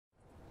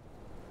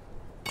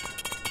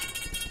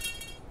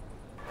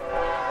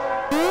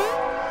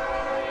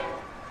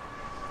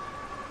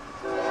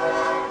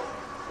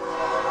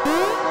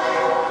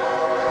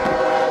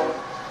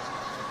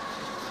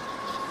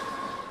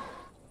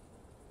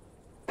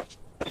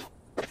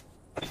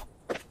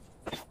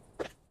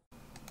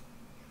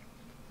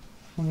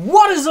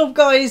What is up,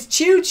 guys?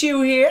 Choo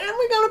Choo here, and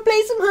we're gonna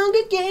play some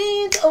Hunger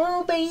Games.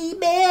 Oh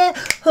baby,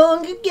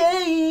 Hunger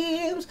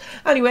Games.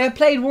 Anyway, I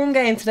played one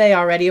game today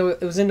already. It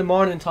was in the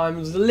morning time. I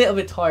was a little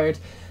bit tired,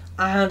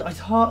 and I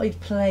thought I'd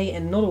play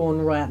another one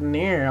right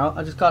now.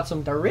 I just got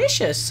some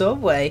delicious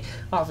Subway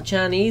off a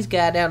Chinese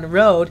guy down the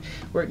road.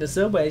 Worked at the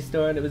Subway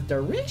store, and it was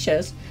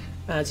delicious,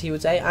 as he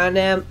would say. And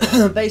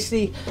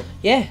basically,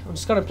 yeah, I'm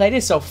just gonna play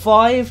this. So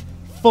 5,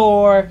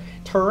 4,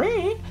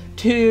 3,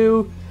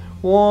 2,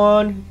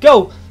 1,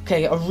 go.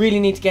 Okay, I really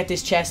need to get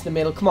this chest in the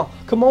middle.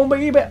 Come on,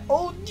 baby.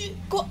 Oh,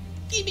 go.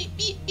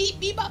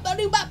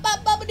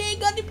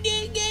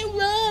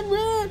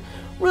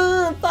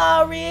 Run,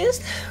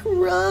 Forrest,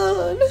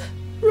 run.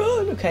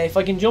 Okay, if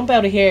I can jump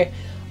out of here,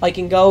 I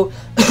can go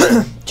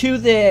to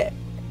the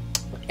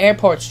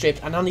airport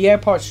strip, and on the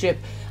airport strip,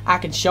 I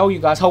can show you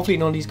guys. Hopefully,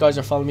 none of these guys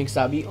are following me, because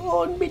that'd be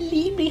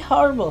unbelievably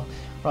horrible.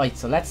 Right,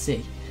 so let's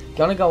see.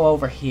 Gonna go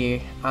over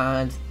here,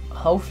 and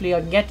hopefully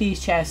I can get these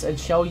chests and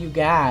show you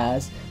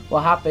guys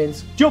what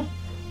happens. Jump!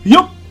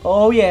 Yup!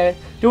 Oh yeah,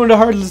 doing the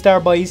hurdles there,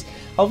 boys.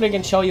 Hopefully I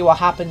can show you what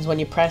happens when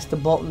you press the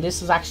button.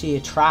 This is actually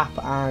a trap,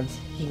 and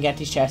you can get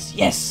these chests.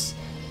 Yes!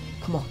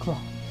 Come on.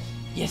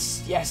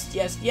 Yes.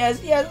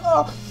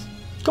 Oh,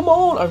 come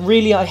on!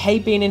 I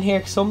hate being in here,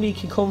 because somebody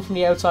can come from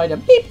the outside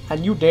and beep,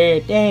 and you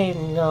dead.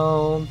 Dang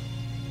on.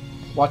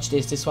 Watch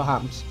this. This is what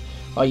happens.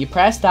 Oh, you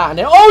press that, and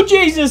then, oh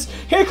Jesus!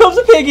 Here comes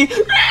a piggy!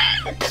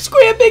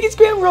 Scream, piggy,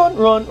 scream! Run!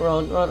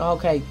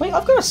 Okay, wait,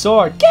 I've got a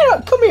sword. Get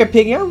up! Come here,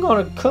 piggy! I'm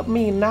gonna cut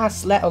me a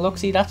nice little look.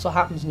 See, that's what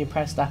happens when you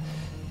press that.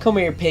 Come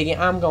here, piggy!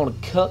 I'm gonna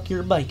cook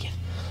your bacon.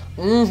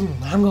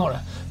 I'm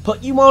gonna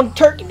put you on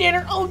turkey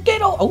dinner. Oh,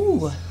 ditto!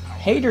 Oh,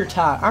 hater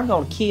tot! I'm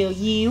gonna kill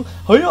you.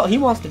 Oh, he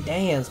wants to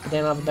dance, but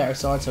then I have a better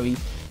sword, so he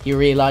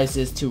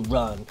realizes to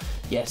run.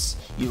 Yes,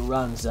 you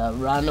run, so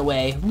run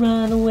away.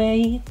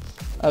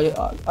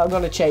 I'm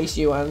gonna chase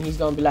you, and he's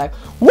gonna be like,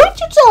 "What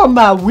you talking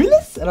about,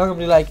 Willis?" And I'm gonna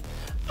be like,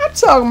 "I'm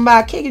talking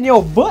about kicking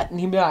your butt." And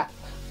he'll be like,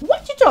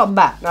 "What you talking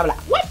about?" And I'm like,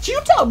 "What you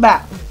talking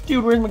about?"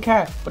 Dude, where's my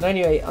car? But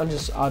anyway, I'm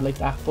just odd like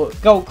that.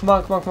 But go, come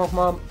on. Hold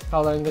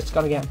on, I'm just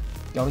gonna get him.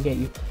 Gonna get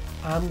you.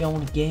 I'm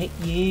gonna get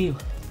you.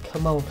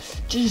 Come on.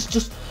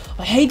 Just.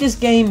 I hate this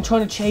game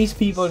trying to chase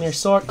people in your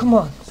sword. Come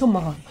on,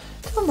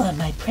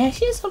 my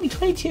precious. Only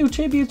 22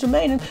 tributes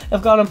remaining.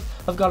 I've got him.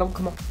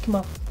 Come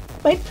on.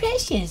 My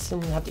precious. I'm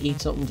gonna have to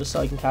eat something just so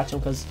I can catch him,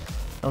 because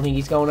I don't think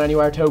he's going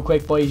anywhere too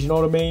quick, boys. You know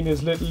what I mean?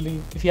 If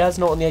he has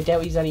nothing, I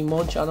doubt he's any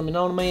munch on him. You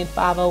know what I mean?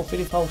 5-0,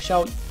 54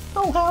 show. You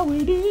know how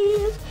it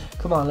is.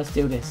 Come on, let's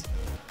do this.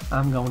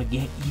 I'm gonna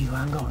get you.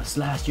 I'm gonna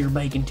slice your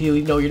bacon too,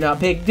 even though you're not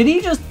big. Did he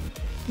just?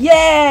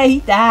 Yeah, he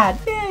died.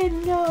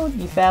 No,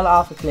 he fell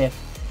off a cliff.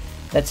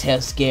 That's how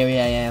scary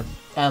I am.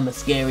 I'm a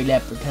scary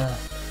leprechaun.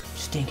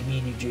 Just think of me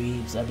in your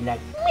dreams. I'll be like,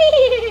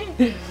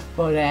 meh.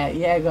 But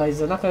yeah,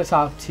 guys, I'm not going to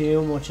talk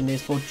too much in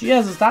this, but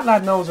Jesus, that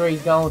lad knows where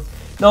he's going.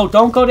 No,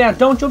 don't go down.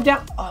 Don't jump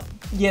down. Oh,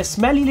 yeah,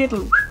 smelly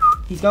little.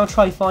 He's going to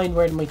try to find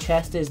where my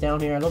chest is down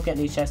here. I love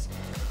getting these chests.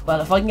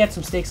 Well, if I can get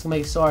some sticks to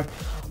make a sword.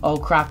 Oh,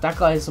 crap. That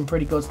guy has some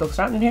pretty good stuff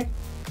starting in here.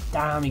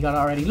 Damn, he got it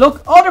already.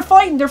 Look. Oh, they're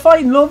fighting.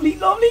 Lovely.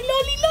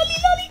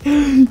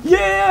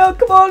 Yeah,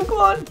 come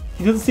on.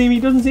 He doesn't see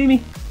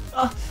me.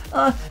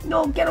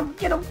 No, get him.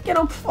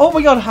 Oh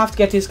my god, I have to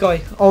get this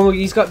guy. Oh,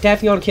 he's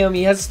definitely gonna kill me.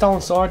 He has a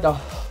stone sword though.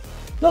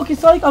 Look,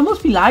 it's like I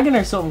must be lagging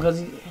or something,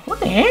 because what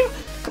the hell?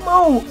 Come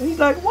on. He's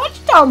like, what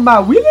you talking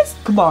about, Willis?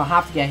 Come on, I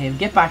have to get him.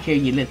 Get back here,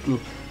 you little.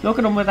 Look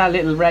at him with that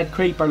little red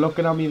creeper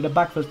looking at me with the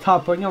back of his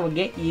top. I'm gonna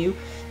get you.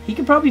 He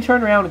can probably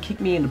turn around and kick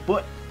me in the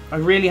butt. I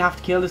really have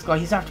to kill this guy.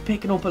 He's after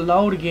picking up a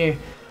load of gear.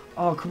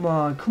 Oh, come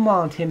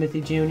on,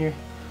 Timothy Jr.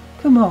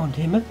 Come on,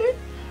 Timothy,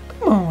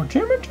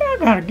 I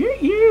gotta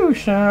get you,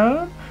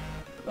 son.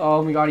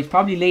 Oh my god, he's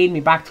probably leading me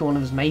back to one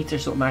of his mates or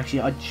something,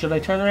 actually. Should I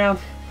turn around?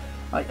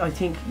 I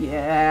think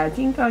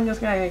I'm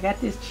just gonna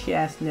get this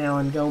chest now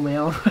and go my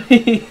own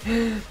way.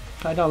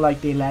 I don't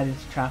like the leaded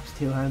traps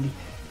too handy.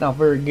 Not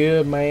very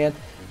good, man.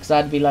 Because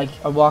I'd be like,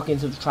 I walk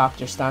into the trap,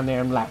 just stand there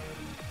and I'm like,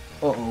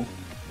 uh-oh.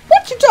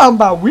 What you talking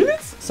about,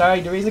 Willis? Sorry,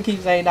 the reason I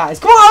keep saying that is,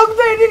 come on,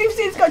 I didn't even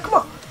see this guy, come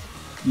on.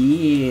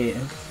 Yeah.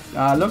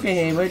 Look at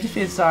him, I just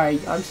feel sorry.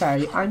 I'm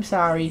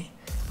sorry,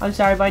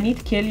 but I need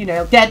to kill you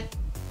now. Dead!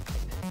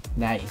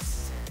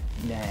 Nice.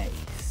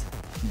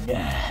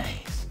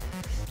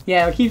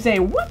 Yeah, I keep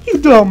saying, what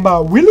you talking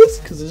about, Willis?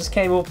 Because I just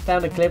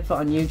found a clip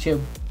on YouTube.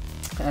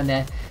 And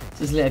it's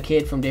this little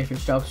kid from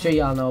different stuff. Sure,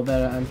 y'all know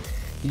about it. And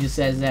he just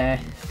says, they're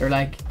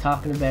like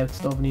talking about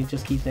stuff, and he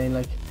just keeps saying,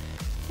 like,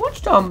 what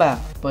you talking about?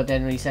 But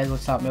then when he says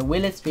what's talking about,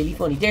 Willis, it's really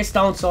funny. There's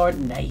stone sword.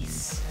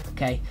 Nice.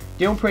 Okay,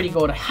 doing pretty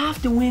good. I have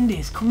to win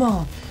this. Come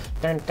on.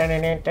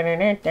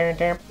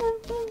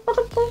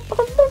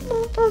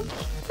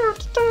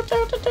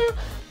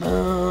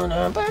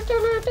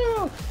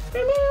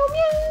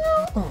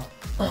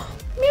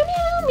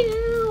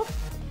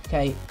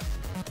 Okay.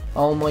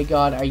 Oh my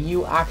god, are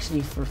you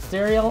actually for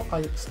cereal?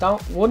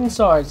 Wooden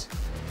swords.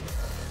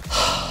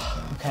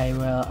 Okay,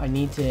 well, I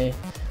need to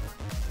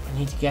I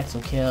need to get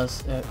some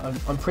kills.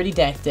 I'm pretty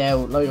decked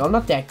out. Like, I'm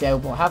not decked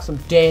out, but I have some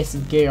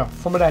decent gear.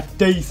 Some of that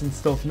decent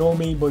stuff, you know what I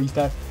mean, boys?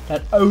 That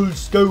old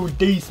school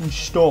decent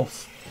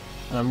stuff.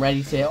 And I'm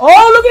ready to...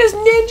 Oh, look at this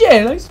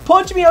ninja! Like, he's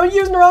punching me. I'm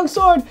using the wrong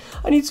sword.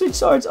 I need to switch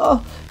swords.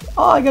 Oh,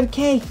 I got a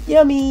cake.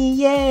 Yummy,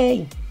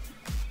 yay.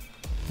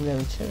 And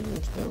then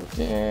go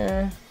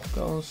there.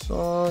 Go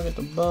sword, get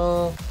the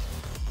bow.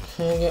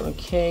 Okay, get my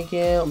cake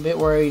out. I'm a bit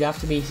worried. I have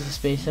to be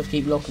suspicious. I have to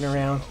keep looking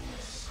around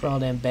for all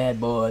them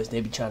bad boys. They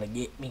be trying to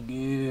get me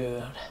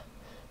good.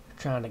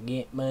 Trying to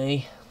get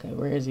me. Okay,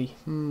 where is he?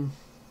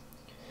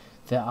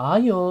 Where are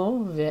you?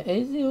 Where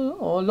is you?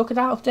 Oh, look at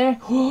that up there.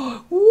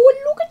 Oh,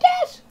 look at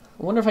that.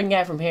 I wonder if I can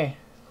get it from here.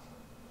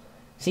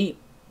 See,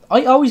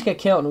 I always get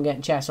killed when I'm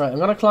getting chests. Right, I'm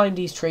gonna climb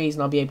these trees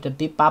and I'll be able to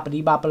beep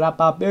boppity bop bop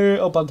bop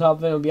up on top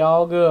of it. It'll be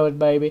all good,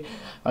 baby.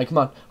 Right, come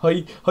on.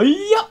 Hi,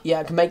 hi, yeah,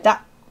 I can make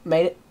that.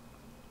 Made it.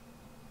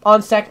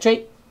 On second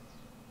tree.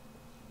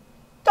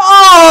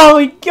 Oh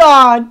my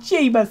god,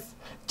 Jeebus.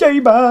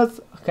 Jeebus.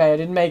 Okay, I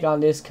didn't make on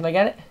this. Can I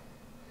get it?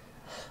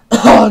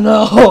 Oh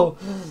no.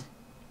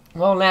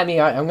 Won't let me.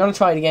 Right, I'm gonna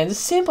try it again. This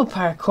simple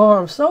parkour.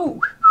 I'm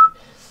so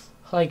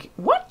like,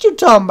 what you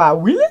talking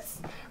about,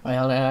 Willis? Right,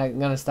 I'm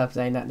gonna stop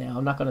saying that now.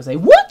 I'm not gonna say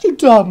what you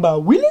talking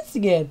about, Willis,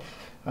 again.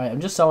 Right, I'm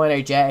just so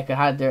energetic. I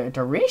had the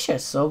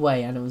delicious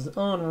Subway and it was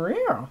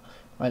unreal.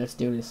 Right, let's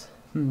do this.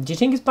 Do you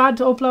think it's bad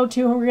to upload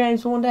 200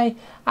 games one day?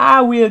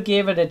 We'll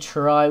give it a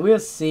try. We'll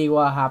see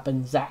what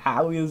happens.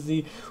 We'll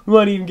see. We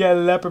might even get a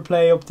leopard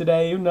play up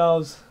today. Who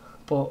knows?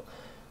 But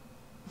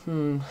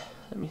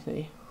let me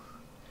see.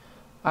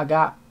 I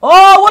got...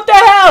 Oh, what the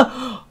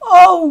hell?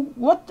 Oh,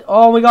 what?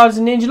 Oh my god, it's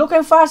a ninja. Look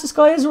how fast this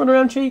guy is running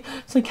around tree.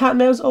 It's like cat and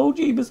mouse. Oh,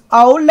 Jeebus.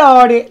 Oh,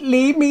 lordy.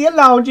 Leave me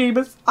alone,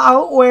 Jeebus.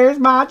 Oh, where's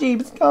my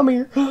Jeebus? Come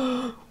here.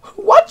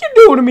 What you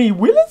doing to me,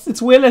 Willis? It's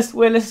Willis.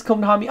 Willis is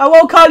coming to haunt me. I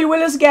won't call you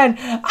Willis again.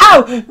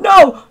 Ow!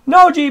 No!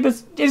 No,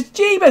 Jeebus. It's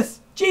Jeebus.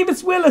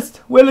 Jeebus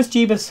Willis. Willis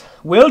Jeebus.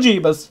 Will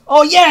Jeebus.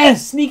 Oh,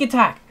 yes! Sneak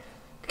attack.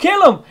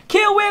 Kill him!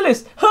 Kill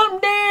Willis! Hunt him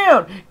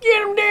down!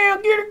 Get him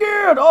down! Get him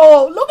good!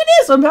 Oh, look at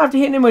this! I'm after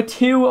hitting him with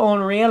 2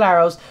 unreal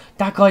arrows.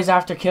 That guy's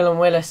after killing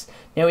Willis.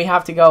 Now we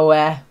have to go,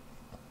 I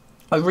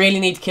really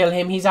need to kill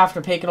him. He's after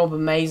picking up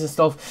amazing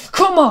stuff.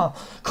 Come on!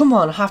 Come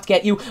on, I have to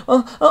get you.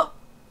 Oh,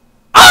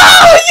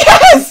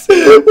 yes!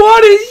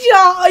 What a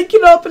shot! I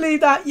cannot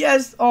believe that.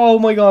 Yes! Oh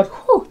my god.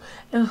 Whew.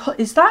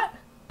 Is that...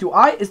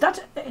 Is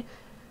that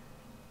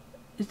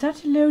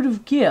a load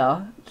of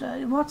gear?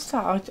 What's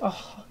that?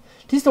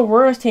 This is the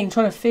worst thing,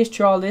 trying to fish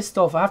through all this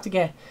stuff. I have to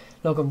get...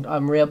 Look,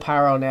 I'm real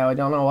paro now. I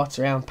don't know what's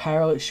around.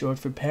 Paro is short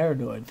for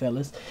paranoid,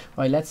 fellas.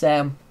 Right, let's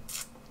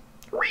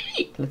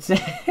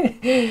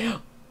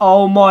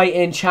oh, my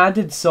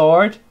enchanted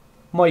sword.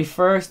 My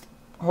first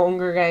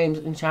Hunger Games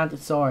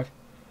enchanted sword.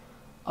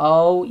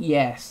 Oh,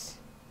 yes.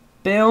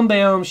 Boom,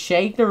 boom,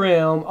 shake the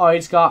room. I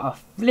just got a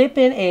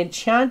flipping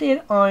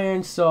enchanted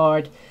iron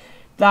sword.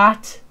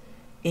 That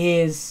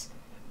is...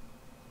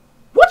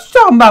 What you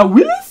talking about,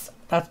 Willis?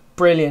 That's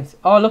brilliant.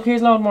 Oh, look,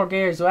 here's a lot more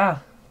gear as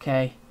well.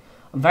 Okay.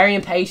 I'm very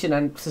impatient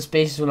and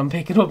suspicious when I'm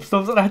picking up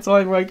stuff, so that's why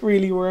I'm like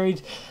really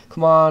worried.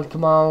 Come on,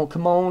 come on,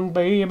 come on,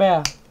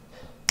 baby.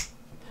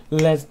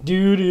 Let's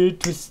do the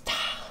twist.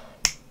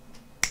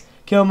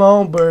 Come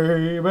on,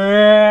 baby.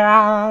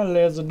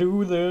 Let's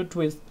do the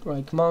twist.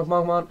 Right, come on, come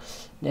on, come on.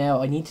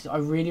 Now, I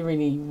really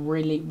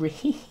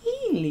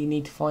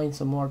need to find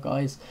some more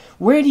guys.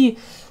 Where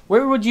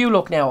would you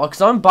look now?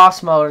 Because I'm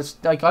boss mode.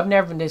 Like, I've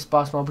never been this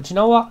boss mode. But you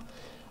know what?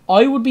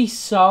 I would be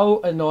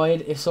so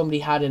annoyed if somebody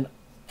had an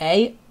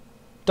A,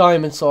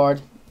 diamond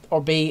sword,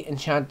 or B,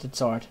 enchanted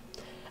sword.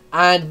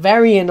 And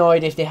very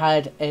annoyed if they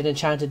had an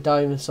enchanted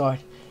diamond sword.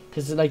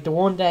 Because, like, the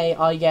one day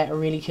I get a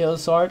really cool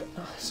sword,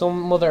 some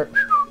mother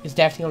is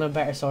definitely going to have a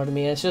better sword than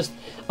me. And it's just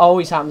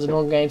always happens in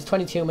Hunger Games.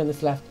 22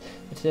 minutes left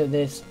until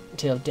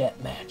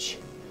deathmatch.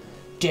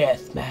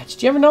 Deathmatch.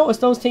 Do you ever notice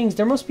those things?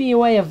 There must be a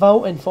way of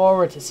voting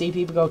forward to see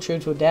people go through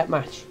to a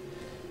deathmatch,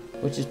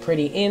 which is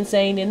pretty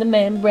insane in the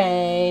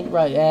membrane.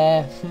 Right,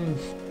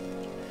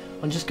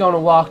 I'm just going to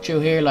walk through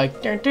here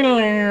like...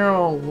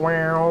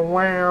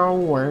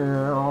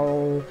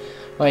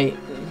 Wait,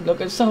 look,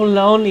 it's so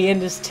lonely in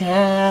this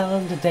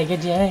town. To take a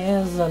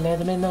chance, I'll let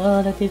them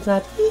know that it's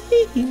not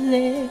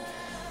easy.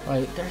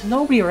 Right, there's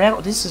nobody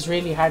around. This is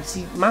really hard to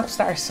see. Maps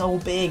that are so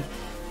big.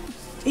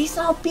 He's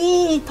so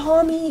big,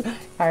 Tommy.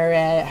 Are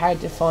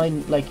hard to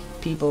find, like,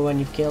 people when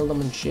you've killed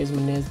them and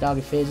Shizman is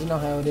Doggy Fizz. You know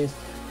how it is.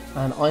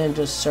 And I am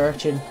just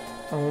searching.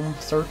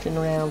 Searching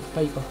around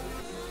for people.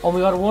 Oh my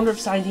god, I wonder if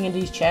there's anything in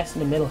these chests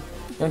in the middle.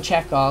 I'm gonna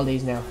check all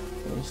these now.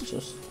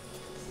 Just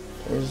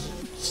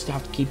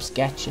have to keep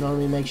sketch, you know what I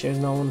mean? Make sure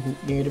there's no one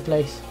near the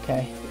place.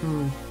 Okay.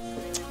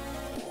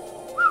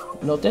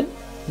 Nothing.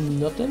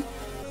 Nothing.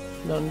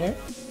 Nothing there.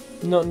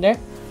 Nothing there.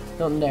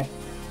 Nothing there.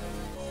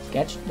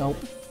 Sketch. Nope.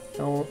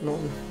 No, nothing. No.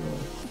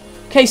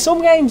 Okay,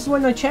 some games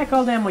when I check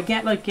all them I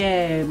get like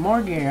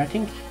more gear. I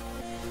think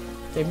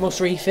they must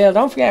refill.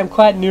 Don't forget I'm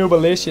quite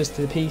noobalicious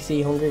to the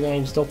PC Hunger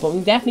Games stuff, but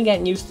I'm definitely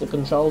getting used to the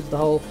controls, the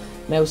whole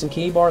mouse and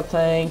keyboard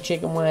thing,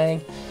 chicken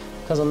wing,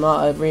 because I'm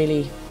not a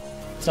really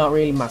It's not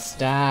really my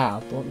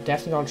style, but I'm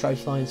definitely gonna try to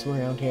find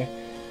somewhere around here.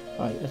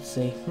 Right, let's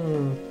see.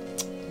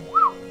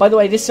 By the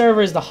way, this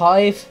server is the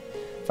Hive,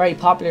 very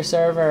popular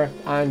server,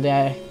 and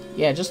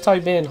yeah, just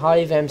type in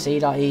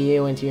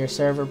hivemc.eu into your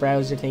server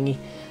browser thingy,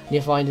 and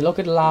you'll find it. Look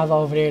at the lava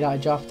over there that I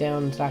dropped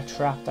down into that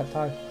trap that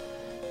time.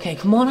 Okay,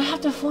 come on, I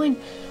have to find.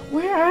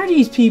 Where are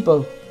these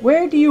people?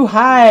 Where do you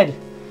hide?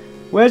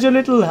 Where's your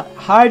little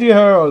hidey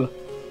hole?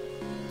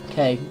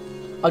 Okay,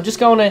 I'm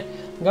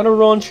gonna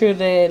run through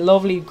the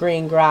lovely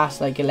green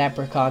grass like a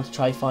leprechaun to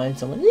try find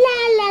someone. La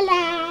la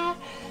la,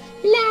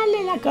 la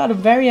la la. God, I'm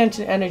very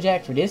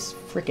energetic for this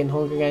freaking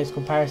Hunger Games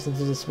comparison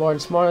to this morning.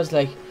 This morning's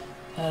like,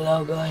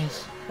 hello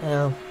guys.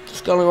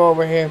 Just gonna go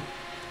over here,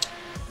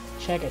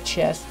 check a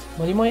chest.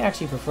 Well, you might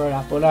actually prefer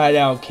that, but I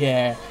don't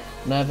care.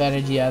 I have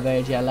energy. I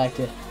like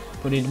to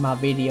put it in my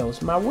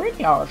videos, my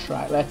workouts.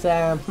 Right? Let's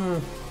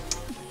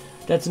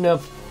that's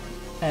enough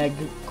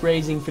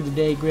grazing for the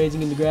day.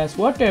 Grazing in the grass.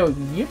 What the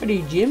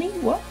yippity Jimmy?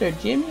 What the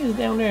Jimmy is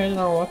down there? I don't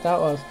know what that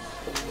was.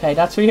 Okay,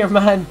 that's where your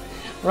man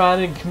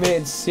ran and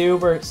committed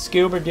scuba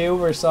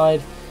doober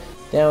side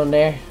down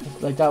there.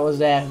 Like that was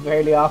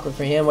very awkward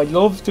for him. I'd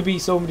love to be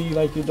somebody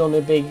like who'd done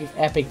a big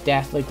epic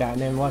death like that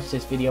and then watch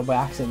this video by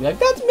accident and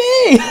be like, that's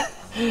me.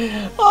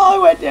 Oh, I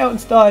went out in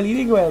style. He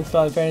didn't go out in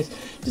style, in fairness.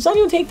 Does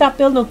anyone think that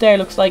building up there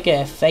looks like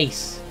a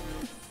face?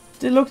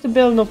 Look, the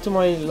building up to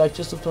my, like,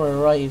 just up to my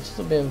right, it's just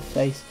a bit of a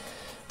face.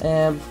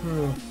 I'm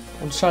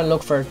just trying to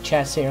look for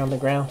chests here on the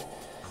ground.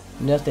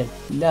 Nothing.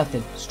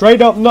 Straight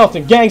up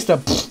nothing.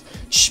 Gangsta.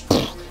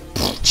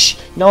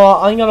 No,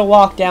 I'm gonna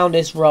walk down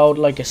this road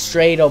like a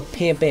straight up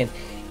pimpin'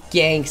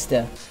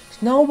 gangsta.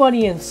 There's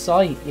nobody in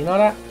sight, you know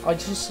that? I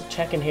just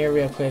checking here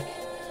real quick.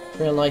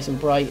 Real nice and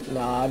bright.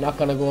 Nah, I'm not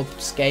gonna go up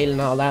scale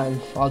and all that,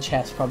 and all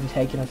chests probably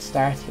taken at the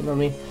start, you know what I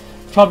mean?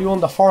 It's probably one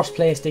of the first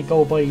place they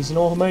go by, you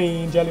know what I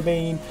mean? Jelly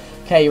bean.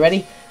 Okay, you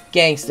ready?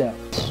 Gangsta.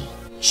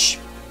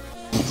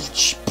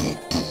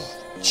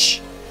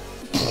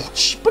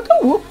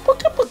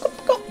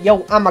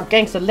 Yo, I'm a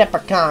gangster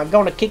leprechaun,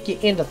 gonna kick you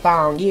in the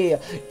thong, yeah,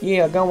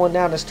 going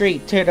down the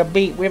street to the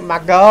beat with my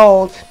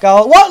gold.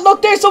 What?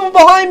 Look, there's someone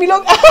behind me,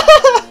 look.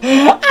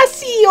 I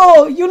see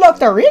you look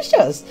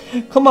delicious.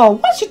 Come on,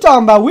 what you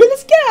talking about,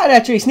 Willis? Get out of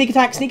that tree. Sneak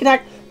attack,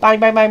 bang,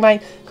 bang, bang, bang.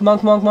 Come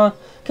on.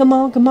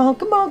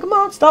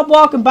 Stop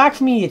walking back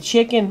from me, you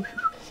chicken.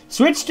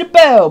 Switch the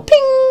bell.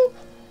 Ping,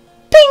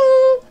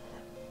 ping,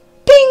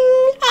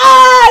 ping.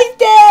 Ah, he's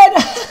dead.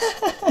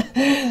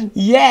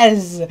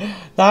 Yes,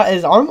 that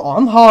is. I'm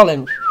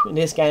hauling in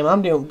this game.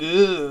 I'm doing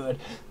good,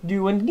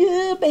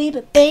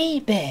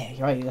 baby.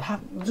 Right,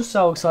 I'm just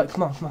so excited.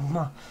 Come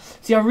on.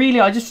 See, I'm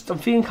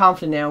feeling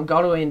confident now. I'm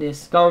gonna win this.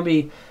 It's gonna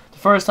be the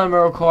first time I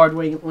record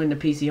win the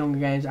PC Hunger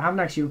Games. I haven't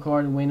actually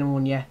recorded winning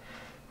one yet.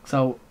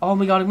 So, oh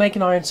my god, I'm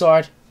making iron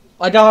sword.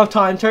 I don't have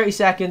time. 30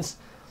 seconds.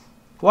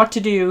 What to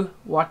do?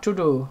 What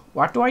do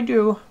I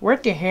do?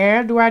 What the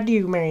hell do I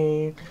do,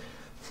 man?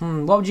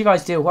 What would you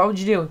guys do? What would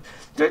you do?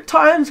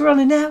 Time's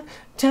running out.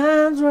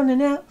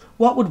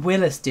 What would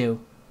Willis do?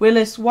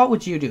 Willis, what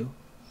would you do?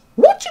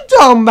 What you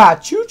talking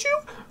about, Choo-Choo?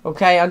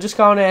 Okay, I'm just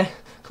gonna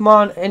come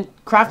on and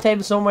craft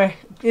table somewhere.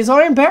 Is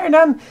iron better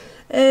than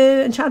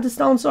enchanted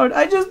stone sword?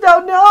 I just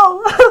don't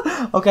know.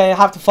 Okay, I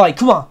have to fight.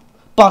 Come on.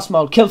 Boss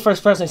mode. Kill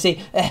first person I see.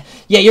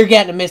 Yeah, you're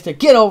getting it, mister.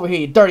 Get over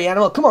here, you dirty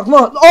animal. Come on.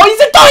 Oh, he's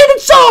a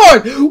diamond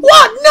sword!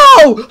 What?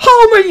 No!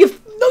 Homer, you...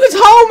 Look, it's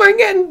Homer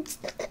getting...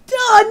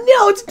 Oh,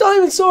 no, it's a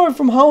diamond sword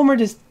from Homer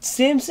to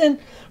Simpson.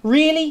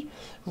 Really?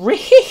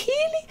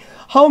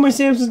 Homer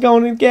Simpson's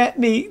going to get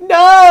me.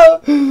 No!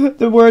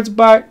 The words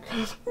bark.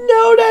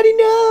 No, Daddy,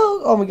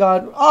 no! Oh, my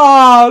God.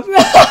 Oh,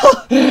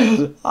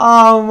 no!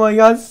 Oh, my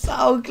God.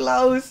 So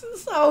close.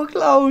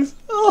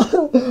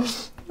 Oh,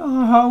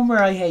 Homer,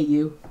 I hate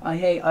you. I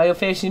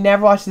officially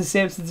never watch The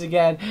Simpsons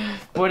again.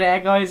 But,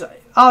 guys,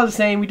 all the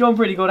same, we're doing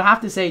pretty good. I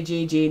have to say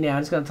GG now.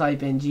 I'm just going to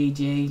type in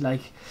GG, like...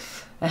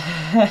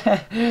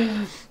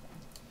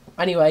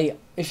 Anyway,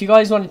 if you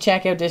guys want to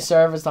check out this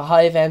server, it's the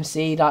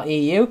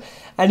hivemc.eu,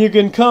 and you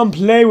can come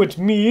play with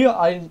me.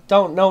 I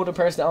don't know the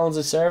person that owns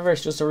the server.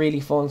 It's just a really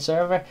fun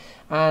server.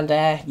 And,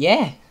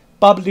 yeah.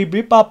 Bobbly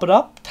beep bop it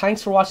up.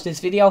 Thanks for watching this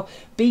video.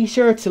 Be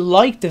sure to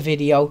like the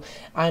video.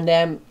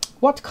 And,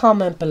 what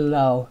comment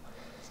below?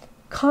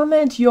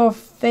 Comment your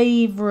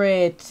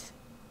favorite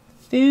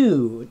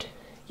food.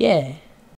 Yeah.